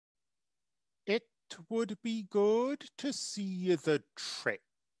would be good to see the trick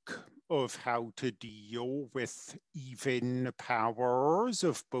of how to deal with even powers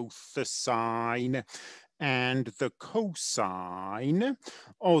of both the sine and the cosine,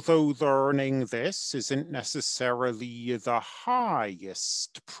 although learning this isn't necessarily the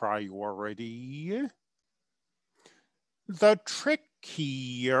highest priority. The trick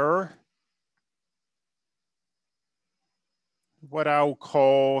here, what I'll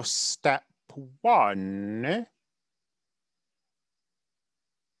call step 1,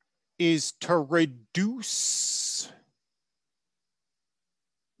 is to reduce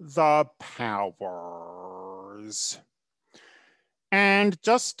the powers. And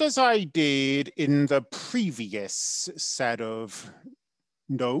just as I did in the previous set of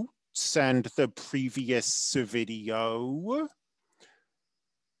notes and the previous video,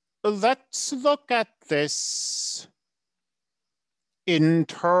 let's look at this in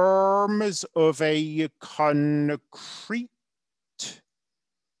terms of a concrete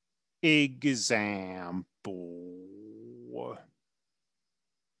example.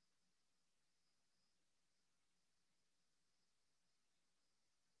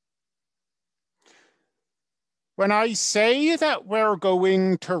 When I say that we're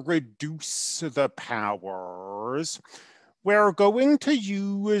going to reduce the powers, we're going to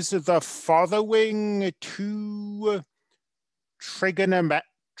use the following two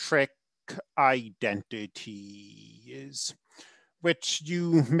trigonometric identities, which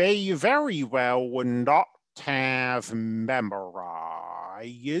you may very well not have memorized,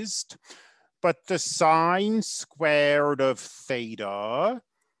 but the sine squared of theta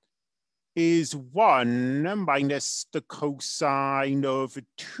is 1 minus the cosine of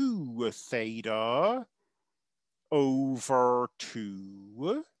 2 theta over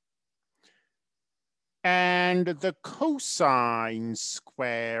 2. And the cosine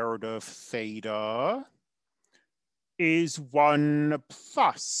squared of theta is 1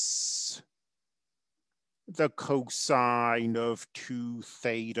 plus the cosine of 2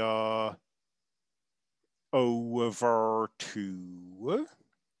 theta over 2.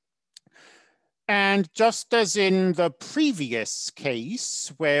 And just as in the previous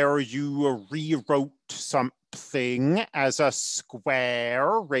case, where you rewrote something as a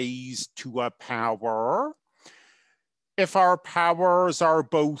square raised to a power, if our powers are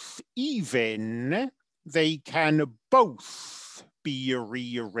both even, they can both be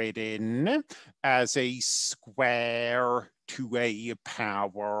rewritten as a square to a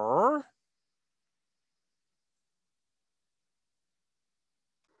power.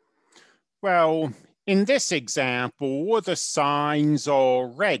 Well, in this example, the sine's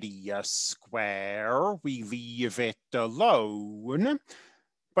already a square. We leave it alone.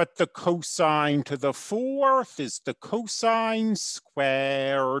 But the cosine to the 4th is the cosine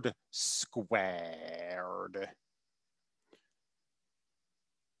squared squared.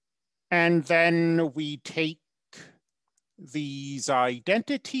 And then we take these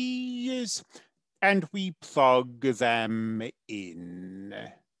identities and we plug them in.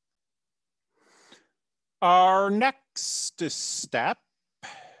 Our next step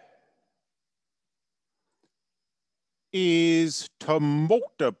is to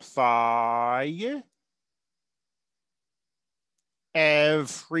multiply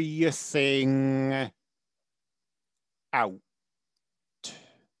everything out.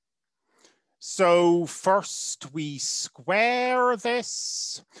 So first we square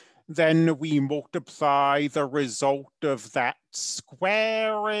this, then we multiply the result of that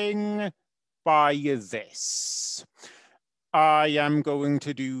squaring by this. I am going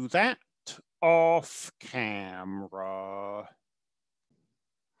to do that off camera.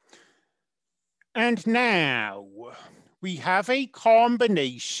 And now we have a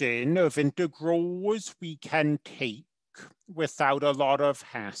combination of integrals we can take without a lot of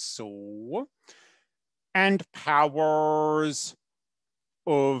hassle, and powers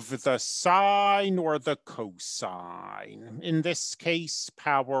of the sine or the cosine. In this case,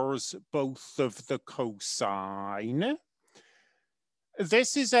 powers both of the cosine.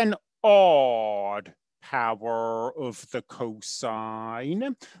 This is an odd power of the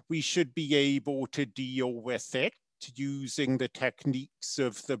cosine. We should be able to deal with it using the techniques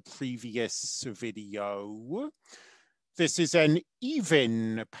of the previous video. This is an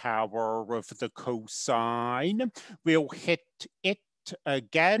even power of the cosine. We'll hit it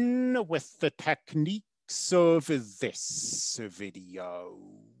again with the techniques of this video.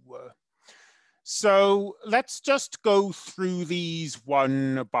 So let's just go through these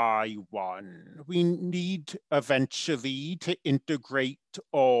one by one. We need eventually to integrate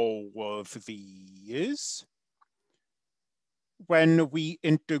all of these. when we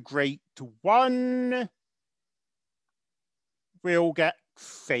integrate 1, we'll get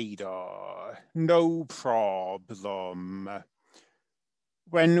theta, no problem.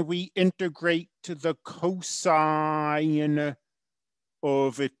 When we integrate the cosine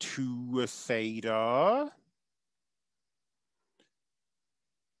of 2 theta,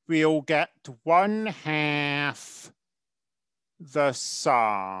 we'll get 1/2 the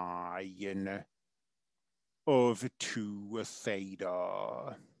sine of 2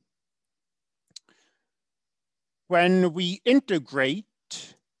 theta. When we integrate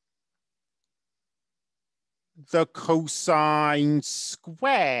the cosine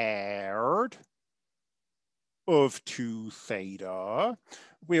squared of 2 theta,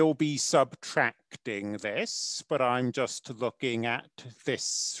 we'll be subtracting this, but I'm just looking at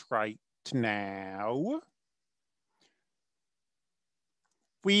this right now.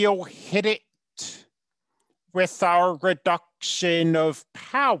 We'll hit it with our reduction of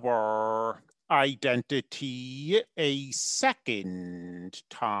power identity a second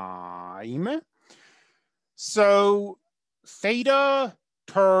time. So theta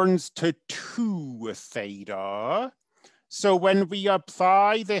turns to 2 theta. So when we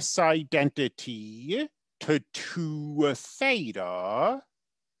apply this identity to 2 theta,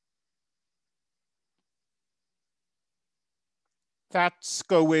 that's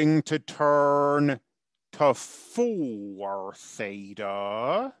going to turn to 4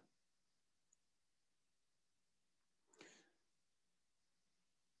 theta.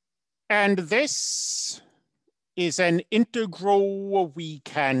 And this is an integral we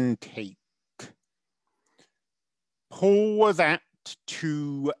can take. Pull that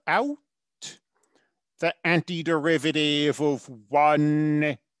 2 out. The antiderivative of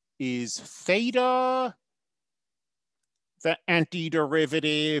 1 is theta. The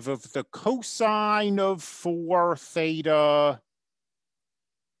antiderivative of the cosine of 4 theta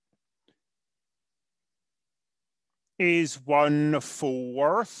is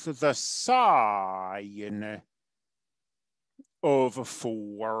 1/4 the sine of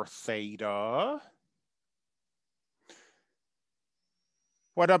 4 theta.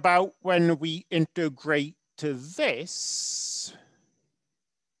 What about when we integrate to this?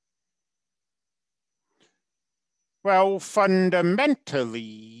 Well,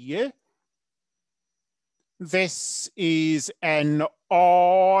 fundamentally, this is an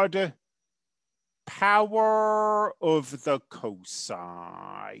odd power of the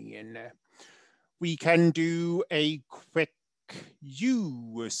cosine. We can do a quick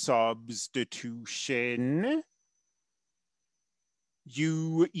U substitution.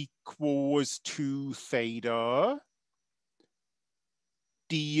 U equals 2 theta.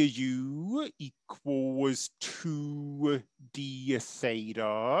 Du equals 2 d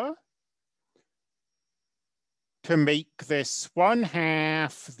theta. To make this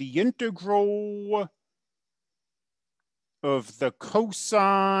 1/2 the integral of the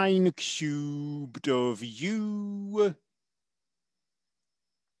cosine cubed of u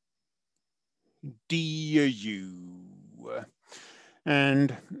du.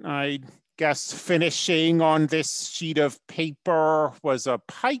 And I guess finishing on this sheet of paper was a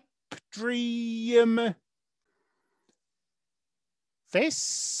pipe dream.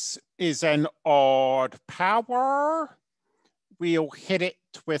 This is an odd power. We'll hit it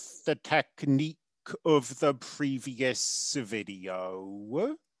with the technique of the previous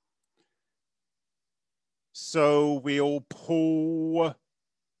video. So we'll pull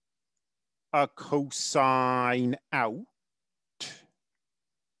a cosine out.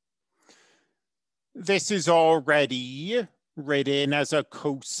 This is already written as a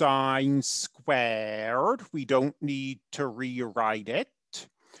cosine squared. We don't need to rewrite it.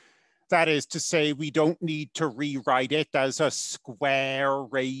 That is to say, we don't need to rewrite it as a square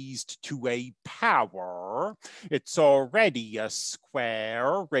raised to a power. It's already a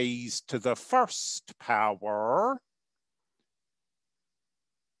square raised to the first power.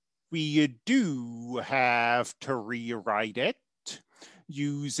 We do have to rewrite it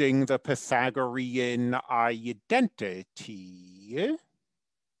using the Pythagorean identity.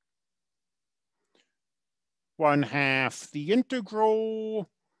 1/2 the integral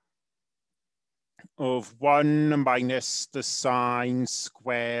of 1 minus the sine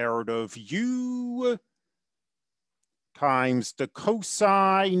squared of u times the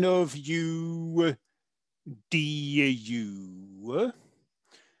cosine of u du.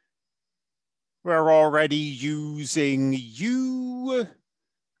 We're already using u,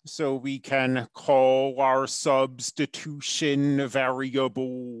 so we can call our substitution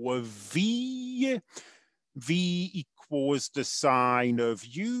variable v. V equals the sine of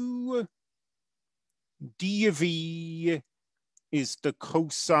u. dv is the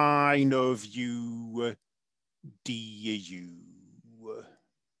cosine of u du.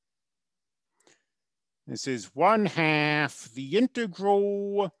 This is 1/2 the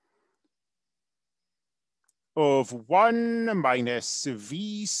integral of 1 minus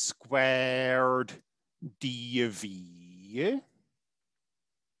v squared dv.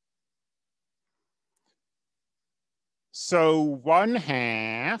 So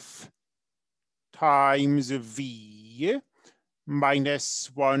 1/2 times v minus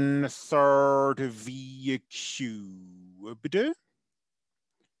 1/3 v cubed.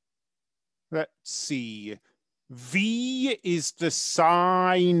 Let's see. V is the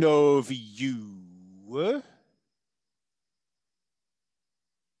sine of u.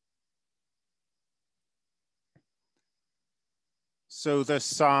 So the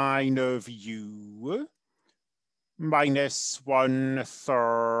sine of u minus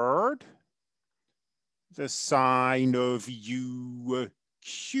 1/3 the sine of u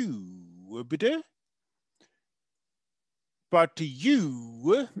cubed. But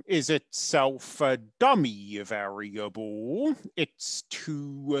u is itself a dummy variable. It's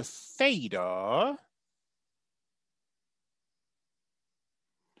 2 theta.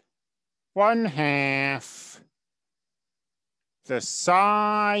 1/2 the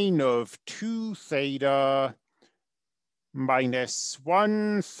sine of 2 theta minus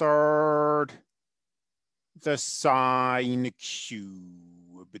 1/3 the sine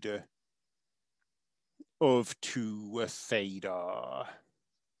cubed of 2 theta.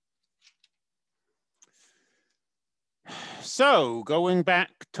 So going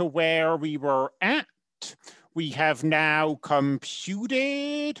back to where we were at, we have now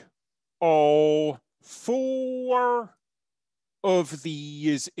computed all 4 of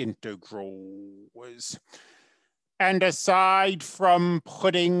these integrals. And aside from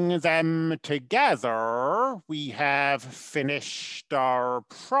putting them together, we have finished our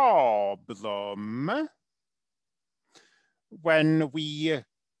problem. When we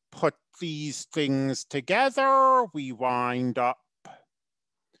put these things together, we wind up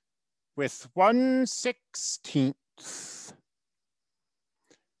with 1/16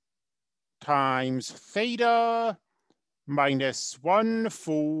 times theta minus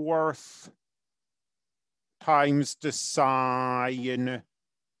 1/4 times the sine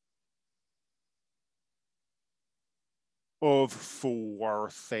of 4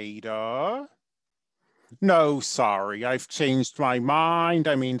 theta. No, sorry, I've changed my mind.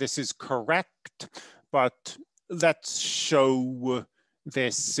 I mean, this is correct, but let's show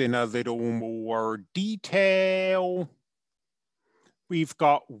this in a little more detail. We've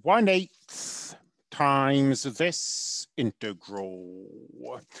got 1/8 times this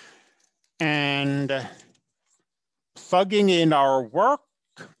integral. And plugging in our work,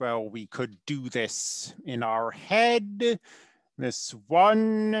 well, we could do this in our head. This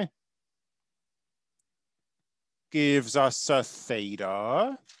 1 gives us a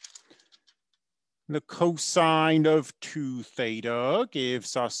theta. The cosine of 2 theta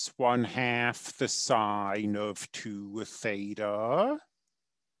gives us 1/2 the sine of 2 theta.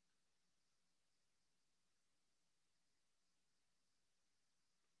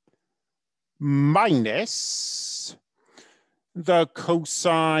 Minus the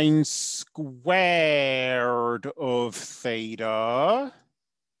cosine squared of theta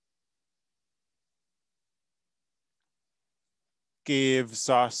gives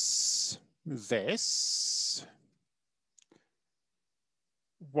us this.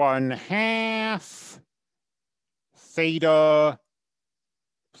 1/2 theta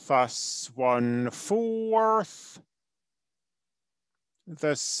plus 1/4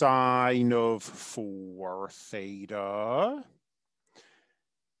 the sine of 4 theta.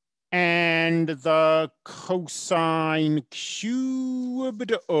 And the cosine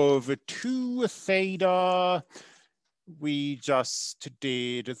cubed of 2 theta, we just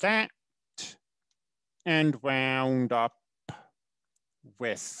did that and wound up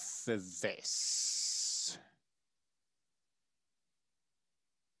with this.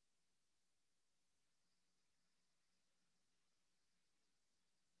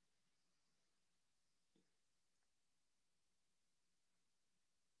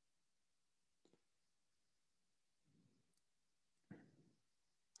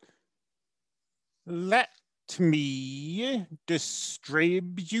 Let me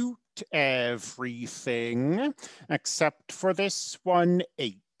distribute everything except for this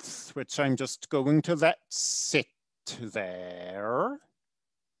 1/8, which I'm just going to let sit there.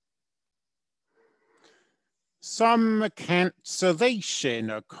 Some cancellation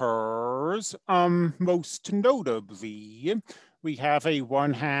occurs. Most notably, we have a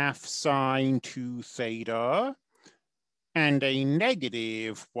 1/2 sine 2 theta and a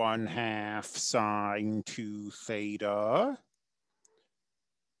negative 1/2 sine 2 theta.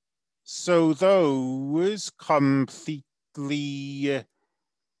 So those completely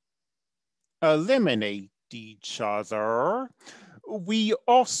eliminate each other. We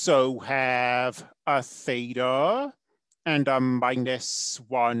also have a theta and a minus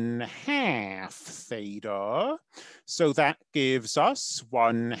 1/2 theta. So that gives us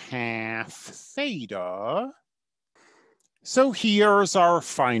 1/2 theta. So here's our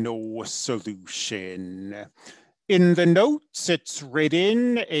final solution. In the notes, it's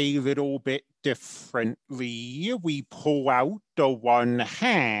written a little bit differently. We pull out a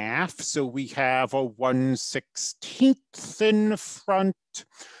 1/2, so we have a 1/16 in front,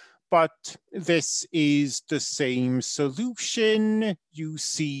 but this is the same solution you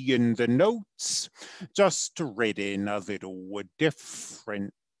see in the notes, just written a little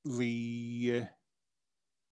differently.